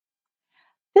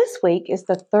This week is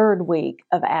the third week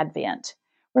of Advent.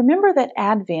 Remember that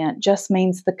Advent just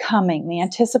means the coming, the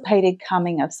anticipated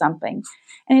coming of something.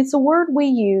 And it's a word we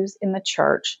use in the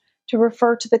church to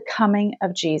refer to the coming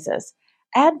of Jesus.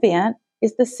 Advent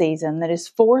is the season that is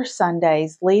 4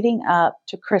 Sundays leading up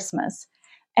to Christmas.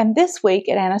 And this week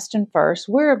at Anniston First,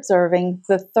 we're observing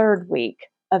the third week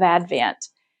of Advent.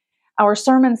 Our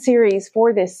sermon series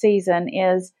for this season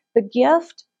is The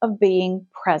Gift of Being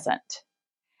Present.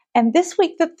 And this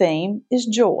week the theme is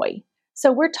joy.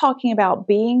 So we're talking about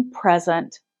being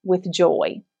present with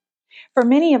joy. For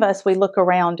many of us, we look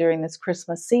around during this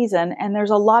Christmas season and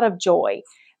there's a lot of joy.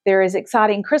 There is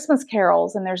exciting Christmas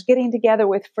carols and there's getting together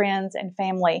with friends and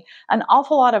family, an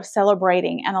awful lot of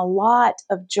celebrating and a lot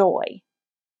of joy.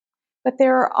 But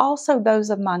there are also those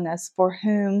among us for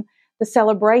whom the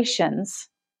celebrations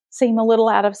seem a little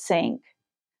out of sync.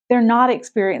 They're not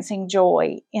experiencing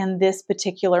joy in this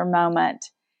particular moment.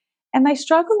 And they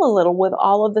struggle a little with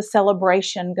all of the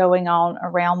celebration going on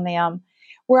around them.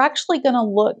 We're actually going to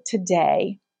look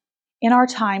today in our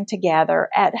time together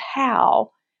at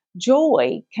how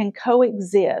joy can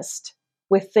coexist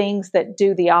with things that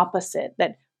do the opposite,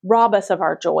 that rob us of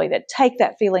our joy, that take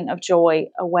that feeling of joy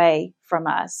away from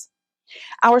us.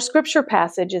 Our scripture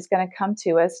passage is going to come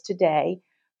to us today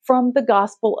from the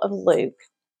Gospel of Luke,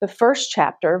 the first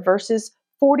chapter, verses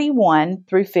 41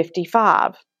 through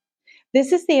 55.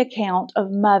 This is the account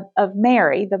of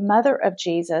Mary, the mother of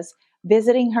Jesus,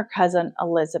 visiting her cousin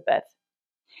Elizabeth.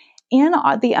 In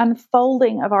the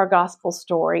unfolding of our gospel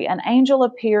story, an angel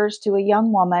appears to a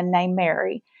young woman named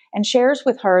Mary and shares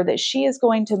with her that she is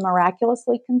going to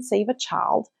miraculously conceive a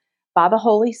child by the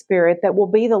Holy Spirit that will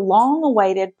be the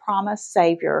long-awaited promised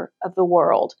Savior of the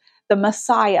world, the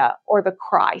Messiah or the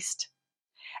Christ.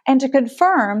 And to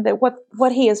confirm that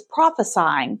what he is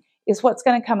prophesying is what's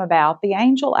going to come about, the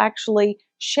angel actually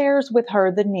shares with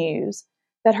her the news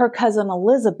that her cousin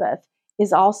Elizabeth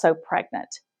is also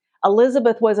pregnant.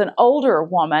 Elizabeth was an older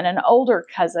woman, an older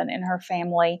cousin in her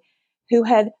family who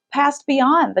had passed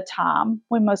beyond the time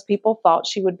when most people thought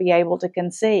she would be able to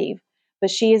conceive.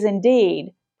 But she is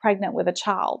indeed pregnant with a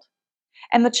child.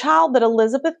 And the child that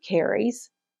Elizabeth carries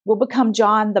will become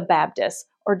John the Baptist,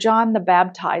 or John the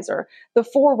Baptizer, the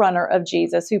forerunner of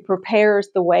Jesus who prepares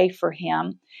the way for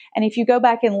him. And if you go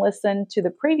back and listen to the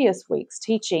previous week's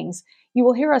teachings, you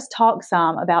will hear us talk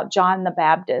some about John the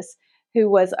Baptist, who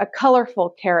was a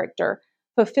colorful character,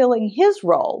 fulfilling his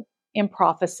role in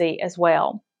prophecy as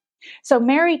well. So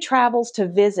Mary travels to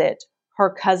visit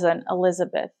her cousin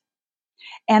Elizabeth.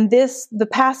 And the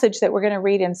passage that we're going to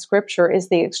read in Scripture is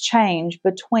the exchange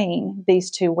between these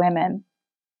two women.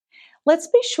 Let's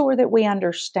be sure that we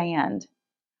understand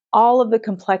all of the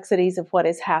complexities of what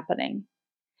is happening.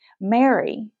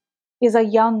 Mary is a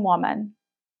young woman.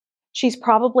 She's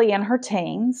probably in her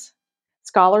teens.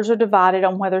 Scholars are divided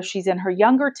on whether she's in her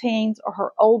younger teens or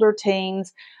her older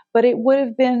teens, but it would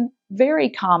have been very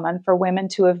common for women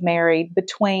to have married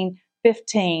between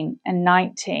 15 and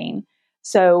 19.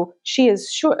 So she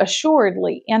is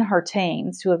assuredly in her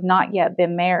teens to have not yet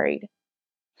been married.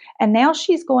 And now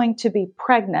she's going to be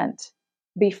pregnant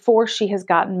before she has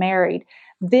gotten married.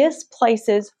 This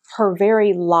places her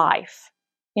very life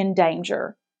in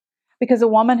danger because a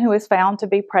woman who is found to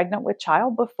be pregnant with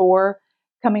child before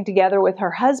coming together with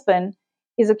her husband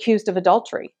is accused of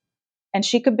adultery, and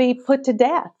she could be put to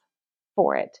death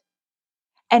for it.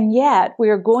 And yet we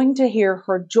are going to hear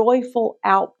her joyful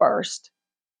outburst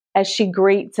as she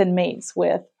greets and meets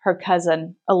with her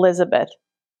cousin Elizabeth.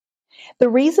 The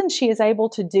reason she is able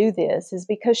to do this is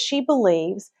because she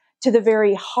believes to the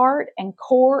very heart and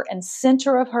core and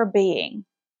center of her being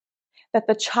that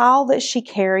the child that she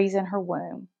carries in her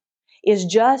womb is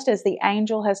just as the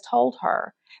angel has told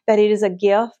her, that it is a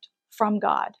gift from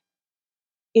God.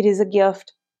 It is a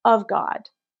gift of God.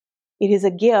 It is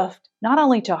a gift not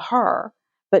only to her,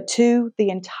 but to the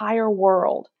entire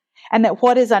world. And that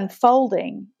what is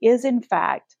unfolding is in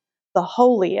fact the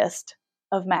holiest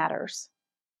of matters.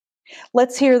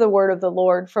 Let's hear the word of the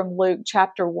Lord from Luke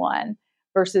chapter 1,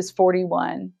 verses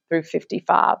 41 through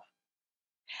 55.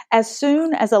 As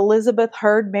soon as Elizabeth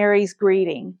heard Mary's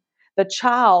greeting, the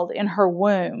child in her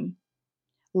womb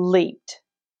leaped,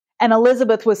 and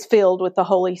Elizabeth was filled with the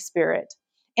Holy Spirit.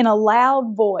 In a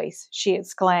loud voice, she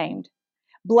exclaimed,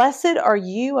 "Blessed are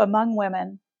you among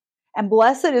women, and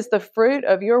blessed is the fruit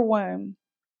of your womb.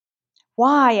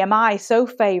 Why am I so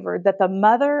favored that the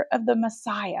mother of the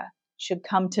Messiah should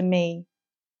come to me?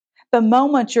 The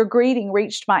moment your greeting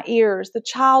reached my ears, the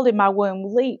child in my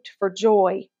womb leaped for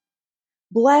joy.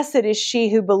 Blessed is she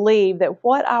who believed that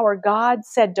what our God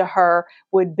said to her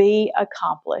would be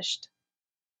accomplished."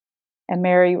 And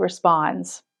Mary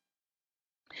responds,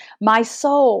 "My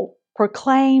soul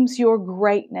proclaims your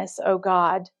greatness, O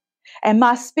God, and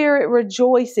my spirit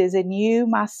rejoices in you,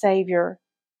 my Savior.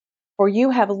 For you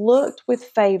have looked with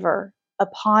favor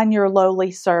upon your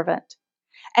lowly servant.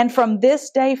 And from this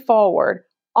day forward,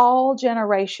 all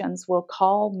generations will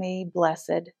call me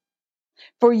blessed.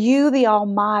 For you, the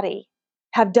Almighty,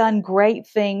 have done great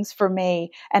things for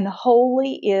me, and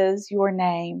holy is your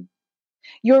name.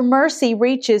 Your mercy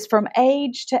reaches from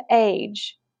age to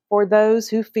age for those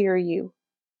who fear you.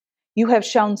 You have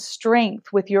shown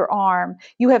strength with your arm.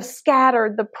 You have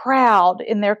scattered the proud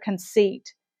in their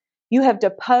conceit. You have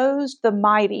deposed the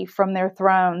mighty from their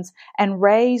thrones and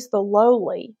raised the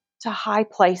lowly to high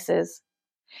places.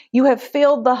 You have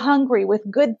filled the hungry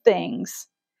with good things,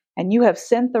 and you have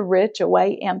sent the rich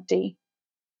away empty.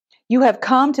 You have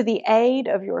come to the aid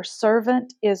of your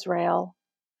servant Israel,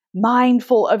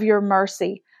 mindful of your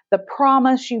mercy, the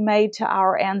promise you made to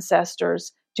our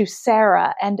ancestors, to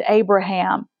Sarah and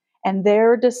Abraham, and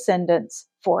their descendants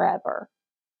forever."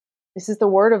 This is the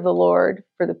word of the Lord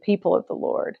for the people of the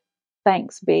Lord.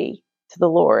 Thanks be to the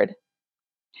Lord.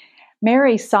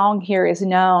 Mary's song here is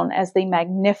known as the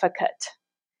Magnificat,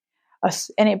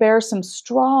 and it bears some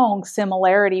strong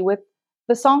similarity with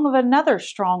the song of another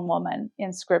strong woman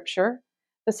in Scripture,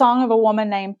 the song of a woman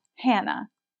named Hannah,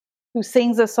 who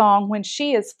sings a song when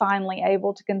she is finally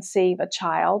able to conceive a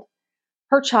child.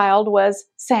 Her child was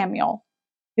Samuel,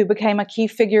 who became a key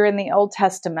figure in the Old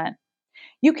Testament.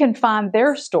 You can find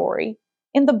their story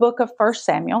in the book of 1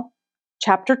 Samuel,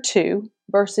 chapter 2,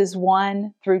 verses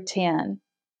 1 through 10.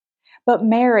 But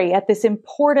Mary, at this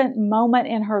important moment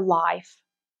in her life,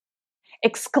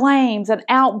 exclaims an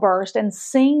outburst and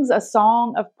sings a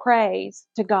song of praise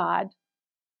to God.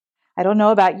 I don't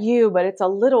know about you, but it's a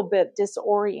little bit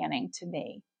disorienting to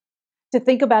me to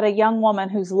think about a young woman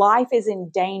whose life is in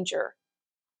danger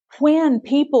when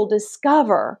people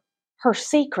discover her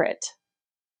secret.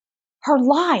 Her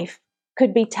life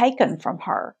could be taken from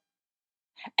her.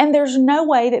 And there's no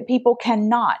way that people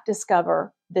cannot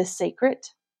discover this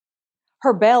secret.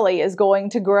 Her belly is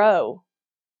going to grow.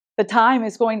 The time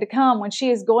is going to come when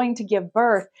she is going to give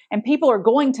birth, and people are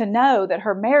going to know that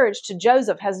her marriage to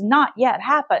Joseph has not yet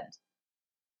happened.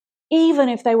 Even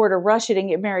if they were to rush it and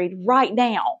get married right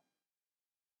now,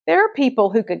 there are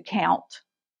people who could count.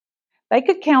 They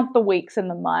could count the weeks and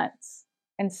the months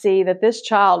and see that this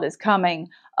child is coming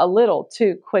a little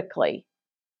too quickly.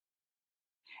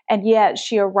 And yet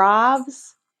she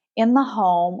arrives in the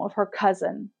home of her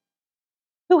cousin,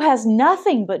 who has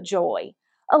nothing but joy.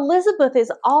 Elizabeth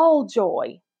is all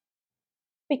joy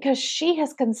because she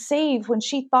has conceived when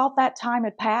she thought that time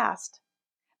had passed,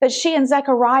 that she and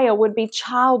Zechariah would be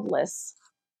childless.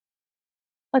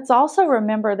 Let's also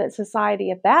remember that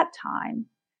society at that time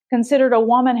considered a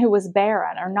woman who was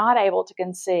barren or not able to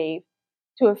conceive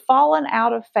to have fallen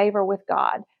out of favor with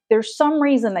God. There's some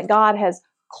reason that God has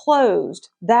closed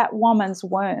that woman's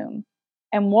womb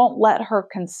and won't let her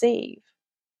conceive.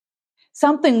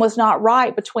 Something was not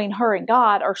right between her and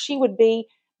God, or she would be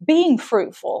being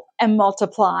fruitful and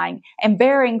multiplying and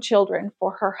bearing children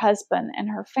for her husband and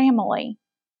her family.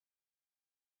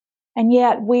 And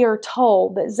yet we are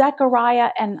told that Zechariah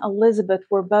and Elizabeth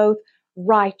were both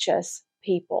righteous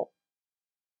people.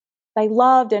 They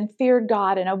loved and feared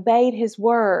God and obeyed His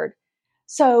word.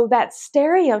 So that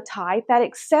stereotype, that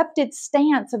accepted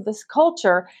stance of this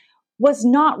culture was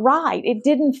not right. It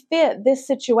didn't fit this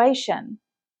situation.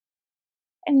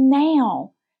 And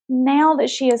now that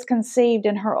she is conceived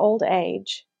in her old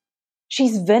age,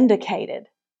 she's vindicated.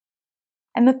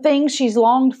 And the thing she's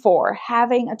longed for,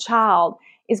 having a child,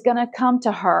 is going to come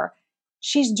to her.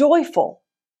 She's joyful.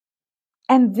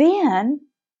 And then,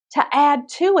 to add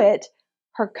to it,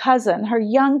 her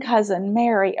young cousin,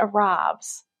 Mary,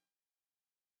 arrives.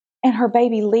 And her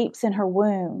baby leaps in her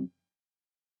womb.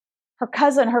 Her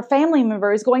cousin, her family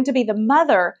member, is going to be the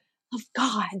mother of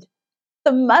God,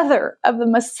 the mother of the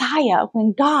Messiah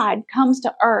when God comes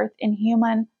to earth in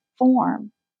human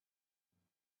form.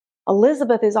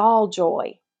 Elizabeth is all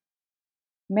joy.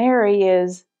 Mary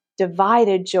is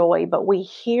divided joy, but we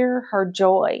hear her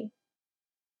joy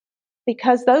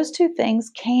because those two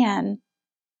things can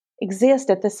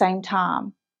exist at the same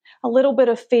time. A little bit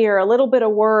of fear, a little bit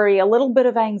of worry, a little bit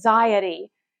of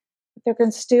anxiety, but there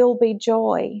can still be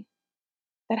joy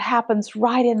that happens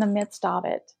right in the midst of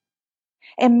it.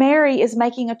 And Mary is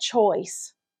making a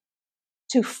choice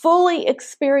to fully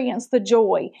experience the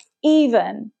joy,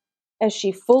 even as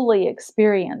she fully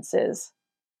experiences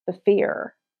the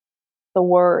fear, the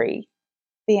worry,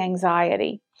 the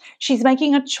anxiety. She's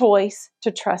making a choice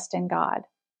to trust in God.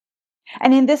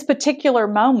 And in this particular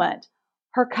moment,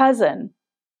 her cousin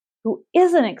who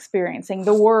isn't experiencing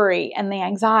the worry and the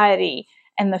anxiety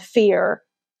and the fear,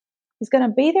 is going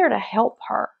to be there to help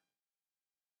her,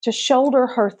 to shoulder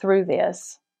her through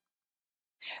this.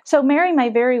 So Mary may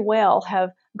very well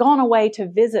have gone away to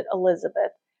visit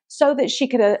Elizabeth so that she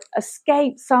could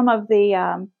escape some of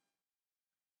the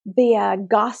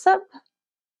gossip,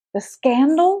 the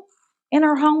scandal in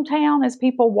her hometown as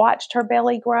people watched her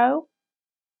belly grow.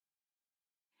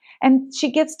 And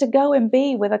she gets to go and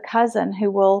be with a cousin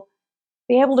who will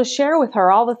be able to share with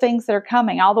her all the things that are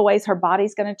coming, all the ways her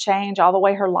body's going to change, all the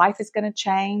way her life is going to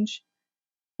change.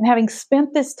 And having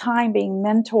spent this time being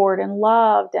mentored and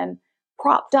loved and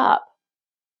propped up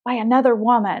by another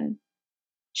woman,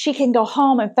 she can go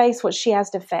home and face what she has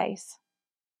to face.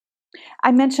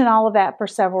 I mention all of that for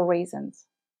several reasons.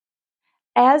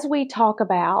 As we talk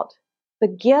about the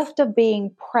gift of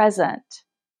being present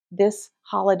this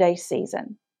holiday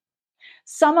season,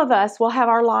 some of us will have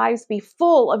our lives be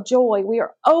full of joy. We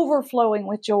are overflowing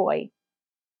with joy.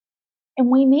 And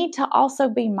we need to also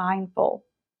be mindful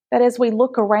that as we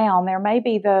look around, there may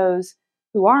be those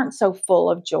who aren't so full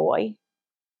of joy.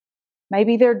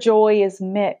 Maybe their joy is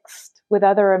mixed with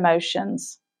other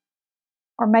emotions,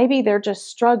 or maybe they're just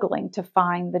struggling to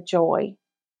find the joy.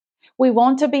 We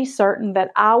want to be certain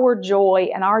that our joy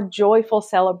and our joyful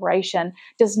celebration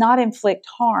does not inflict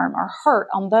harm or hurt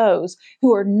on those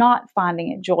who are not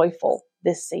finding it joyful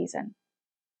this season.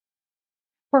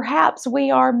 Perhaps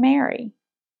we are Mary.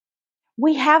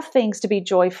 We have things to be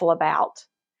joyful about.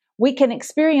 We can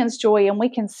experience joy and we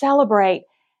can celebrate,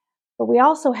 but we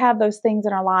also have those things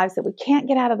in our lives that we can't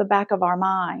get out of the back of our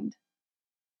mind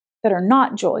that are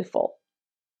not joyful.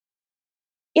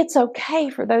 It's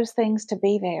okay for those things to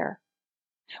be there.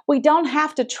 We don't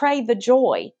have to trade the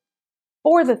joy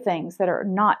for the things that are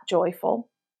not joyful.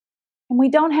 And we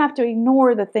don't have to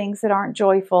ignore the things that aren't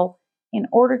joyful in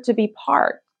order to be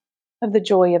part of the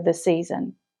joy of the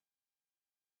season.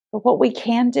 But what we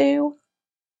can do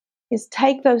is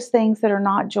take those things that are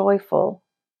not joyful,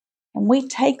 and we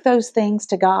take those things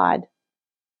to God.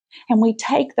 And we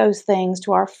take those things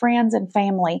to our friends and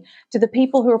family, to the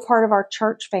people who are part of our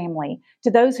church family,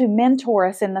 to those who mentor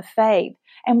us in the faith,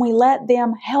 and we let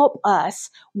them help us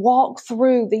walk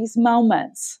through these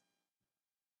moments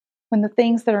when the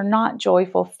things that are not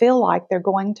joyful feel like they're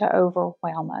going to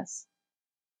overwhelm us.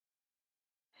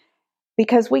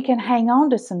 Because we can hang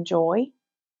on to some joy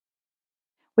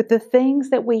with the things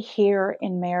that we hear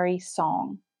in Mary's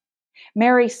song.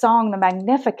 Mary's song, the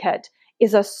Magnificat,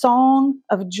 is a song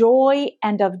of joy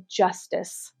and of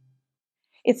justice.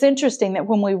 It's interesting that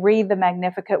when we read the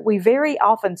Magnificat, we very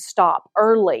often stop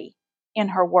early in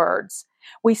her words.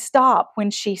 We stop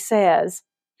when she says,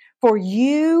 "For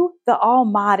you, the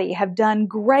Almighty, have done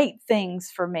great things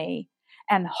for me,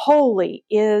 and holy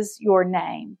is your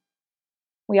name."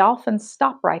 We often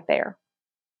stop right there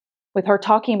with her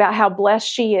talking about how blessed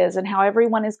she is and how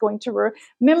everyone is going to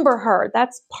remember her.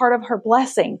 That's part of her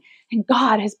blessing. And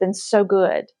God has been so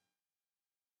good.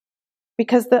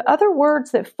 Because the other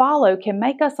words that follow can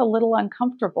make us a little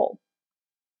uncomfortable.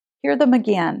 Hear them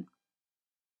again.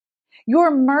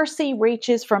 Your mercy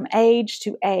reaches from age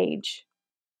to age.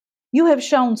 You have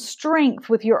shown strength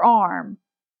with your arm.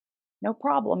 No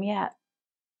problem yet.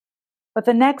 But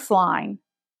the next line,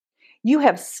 you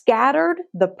have scattered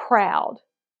the proud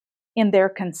in their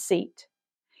conceit.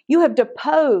 You have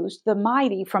deposed the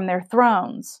mighty from their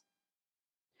thrones.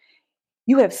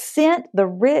 You have sent the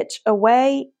rich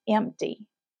away empty.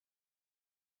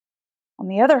 On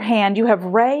the other hand, you have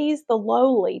raised the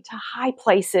lowly to high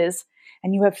places,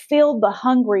 and you have filled the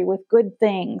hungry with good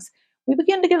things. We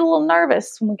begin to get a little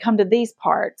nervous when we come to these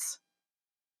parts,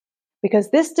 because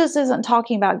this just isn't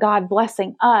talking about God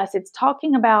blessing us. It's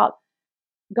talking about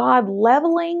God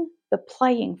leveling the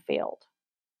playing field,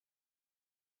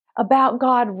 about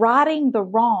God righting the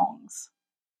wrongs.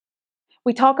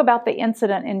 We talk about the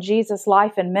incident in Jesus'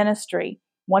 life and ministry,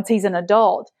 once he's an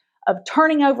adult, of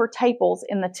turning over tables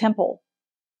in the temple,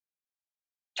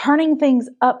 turning things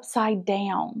upside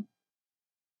down.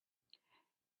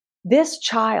 This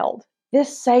child,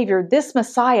 this Savior, this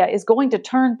Messiah is going to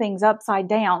turn things upside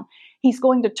down. He's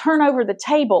going to turn over the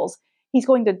tables. He's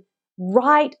going to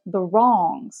right the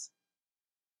wrongs.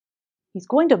 He's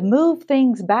going to move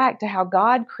things back to how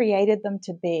God created them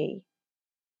to be.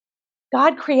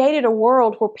 God created a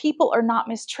world where people are not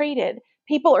mistreated,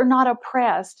 people are not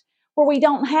oppressed, where we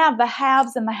don't have the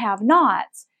haves and the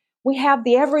have-nots. We have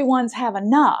the everyone's have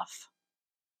enough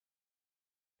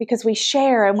because we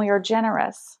share and we are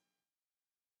generous.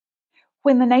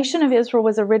 When the nation of Israel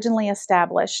was originally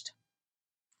established,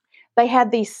 they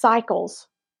had these cycles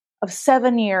of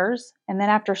 7 years. And then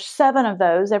after 7 of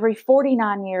those, every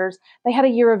 49 years, they had a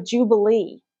year of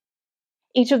Jubilee.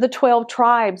 Each of the 12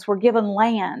 tribes were given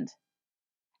land.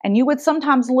 And you would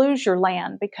sometimes lose your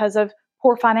land because of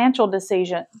poor financial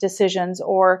decisions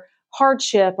or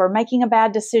hardship or making a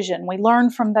bad decision. We learn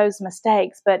from those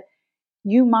mistakes, but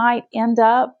you might end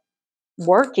up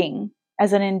working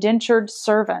as an indentured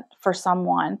servant for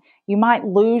someone. You might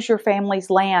lose your family's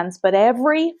lands, but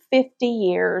every 50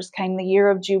 years came the year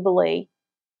of Jubilee,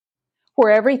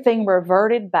 where everything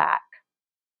reverted back.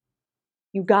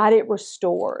 You got it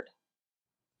restored.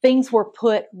 Things were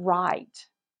put right.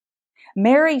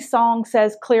 Mary's song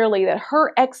says clearly that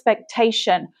her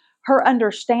expectation, her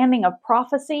understanding of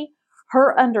prophecy,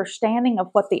 her understanding of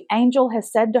what the angel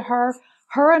has said to her,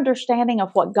 her understanding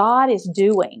of what God is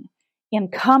doing in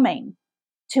coming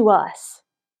to us,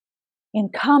 in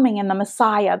coming in the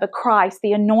Messiah, the Christ,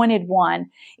 the anointed one,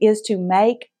 is to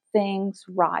make things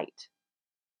right,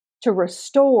 to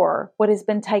restore what has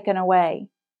been taken away.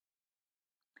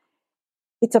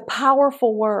 It's a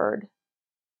powerful word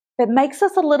that makes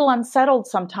us a little unsettled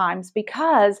sometimes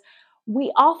because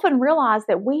we often realize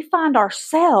that we find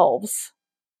ourselves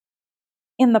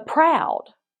in the proud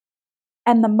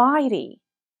and the mighty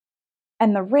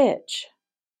and the rich,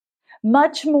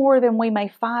 much more than we may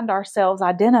find ourselves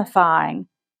identifying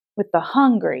with the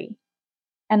hungry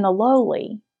and the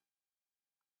lowly.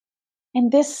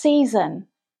 And this season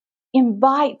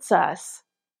invites us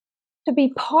to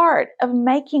be part of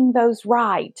making those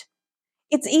right.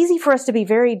 It's easy for us to be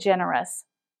very generous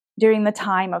during the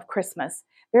time of Christmas.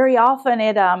 Very often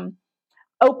it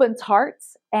opens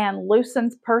hearts and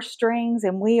loosens purse strings,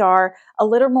 and we are a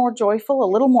little more joyful, a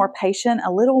little more patient,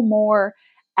 a little more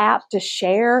apt to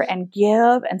share and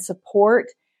give and support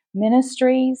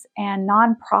ministries and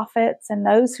nonprofits and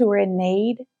those who are in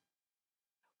need.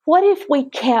 What if we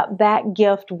kept that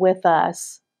gift with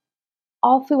us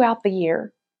all throughout the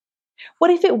year?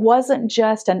 What if it wasn't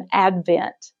just an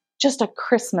Advent, just a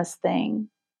Christmas thing?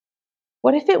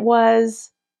 What if it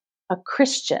was a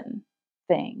Christian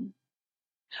thing?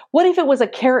 What if it was a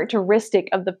characteristic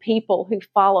of the people who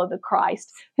follow the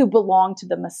Christ, who belong to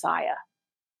the Messiah?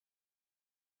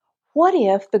 What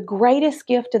if the greatest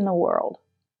gift in the world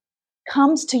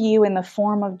comes to you in the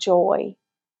form of joy,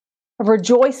 of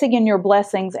rejoicing in your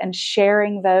blessings and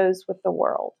sharing those with the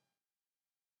world?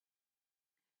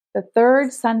 The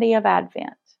third Sunday of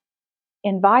Advent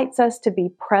invites us to be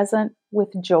present with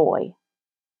joy.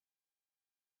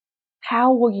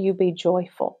 How will you be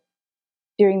joyful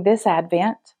during this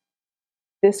Advent,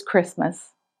 this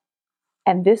Christmas,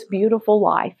 and this beautiful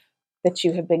life that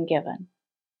you have been given?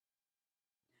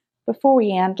 Before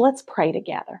we end, let's pray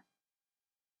together.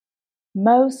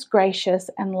 Most gracious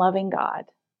and loving God,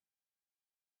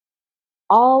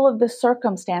 all of the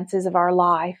circumstances of our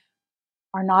life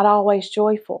are not always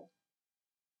joyful,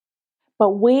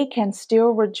 but we can still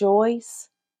rejoice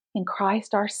in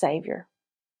Christ our Savior,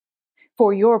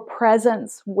 for your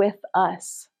presence with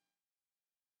us,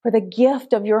 for the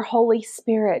gift of your Holy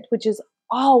Spirit, which is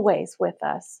always with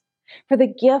us, for the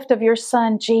gift of your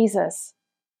Son, Jesus,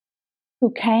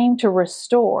 who came to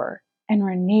restore and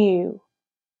renew.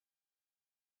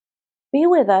 Be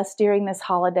with us during this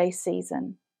holiday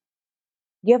season.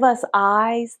 Give us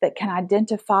eyes that can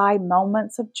identify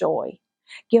moments of joy.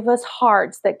 Give us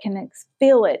hearts that can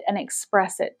feel it and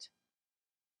express it.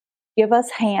 Give us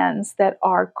hands that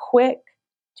are quick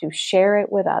to share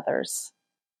it with others.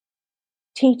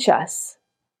 Teach us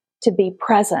to be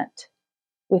present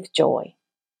with joy.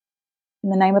 In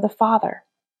the name of the Father,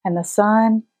 and the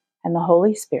Son, and the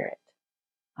Holy Spirit.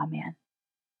 Amen.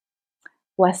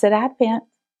 Blessed Advent.